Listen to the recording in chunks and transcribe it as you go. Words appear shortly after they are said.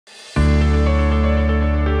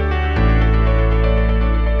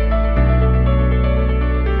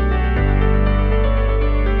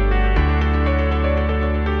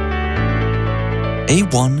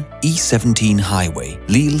A1 E17 Highway,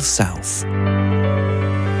 Lille South.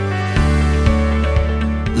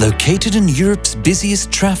 Located in Europe's busiest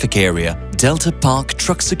traffic area, Delta Park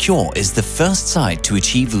Truck Secure is the first site to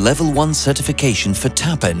achieve Level 1 certification for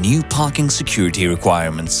TAPA new parking security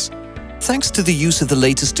requirements. Thanks to the use of the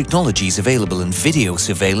latest technologies available in video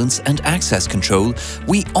surveillance and access control,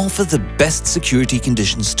 we offer the best security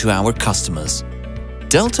conditions to our customers.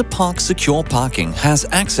 Delta Park Secure Parking has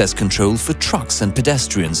access control for trucks and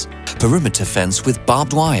pedestrians, perimeter fence with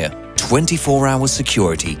barbed wire, 24-hour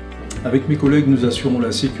security. Avec mes collègues, nous assurons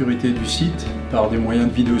la sécurité du site par des moyens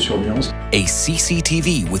de vidéosurveillance. A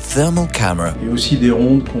CCTV with thermal camera. Et aussi des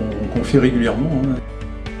rondes qu'on fait régulièrement.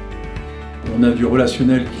 On a du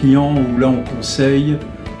relationnel client où là on conseille,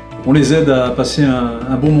 on les aide à passer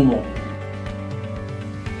un bon moment.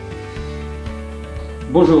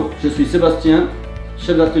 Bonjour, je suis Sébastien,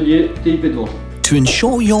 chef d'atelier TIP Dourges. To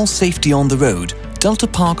ensure your safety on the road, Delta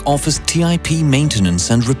Park offers TIP maintenance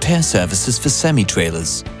and repair services for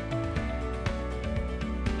semi-trailers.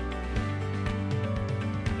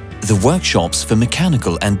 The workshops for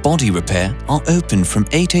mechanical and body repair are open from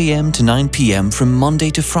 8 AM to 9 PM from Monday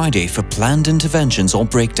to Friday for planned interventions or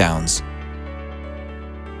breakdowns.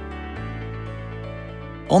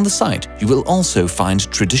 On the site, you will also find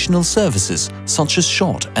traditional services such as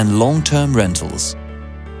short and long-term rentals.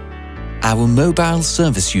 Our mobile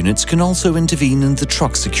service units can also intervene in the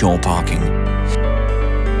truck secure parking.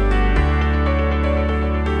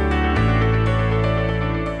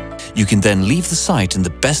 You can then leave the site in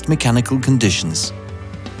the best mechanical conditions.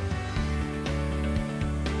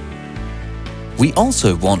 We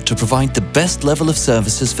also want to provide the best level of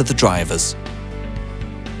services for the drivers.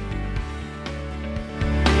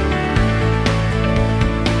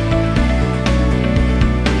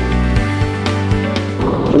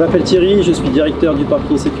 Je m'appelle Thierry, je suis directeur du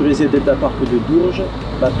parking sécurisé Delta Park de Dourges.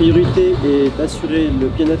 Ma priorité est d'assurer le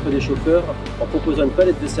bien-être des chauffeurs en proposant une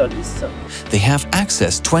palette de services. They have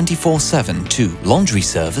access 24/7 to laundry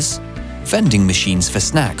service, vending machines for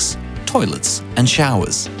snacks, toilets and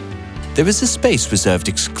showers. There is a space reserved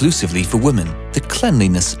exclusively for women. The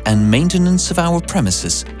cleanliness and maintenance of our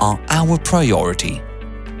premises are our priority.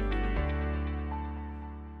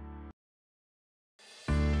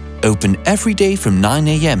 Open every day from 9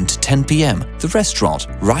 AM to 10 PM, the restaurant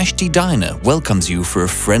Reichti Diner welcomes you for a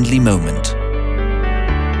friendly moment.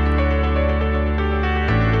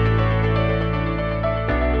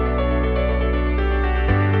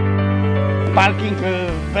 Parking,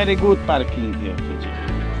 very good parking here.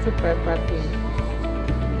 Super parking.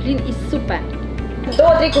 Plin is super.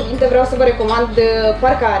 Trei cuvinte vreau să vă recomand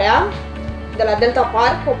parcarea de la Delta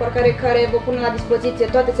Park, o parcare care vă pune la dispoziție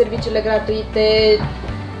toate serviciile gratuite,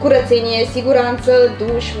 curățenie, siguranță,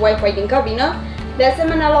 duș, Wi-Fi din cabină. De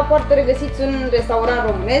asemenea, la poartă regăsiți un restaurant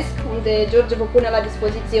românesc, unde George vă pune la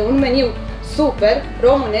dispoziție un meniu super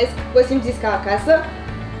românesc, vă simțiți ca acasă.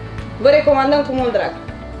 Vă recomandăm cu mult drag!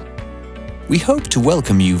 We hope to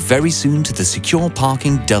welcome you very soon to the Secure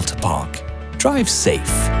Parking Delta Park. Drive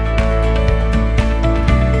safe.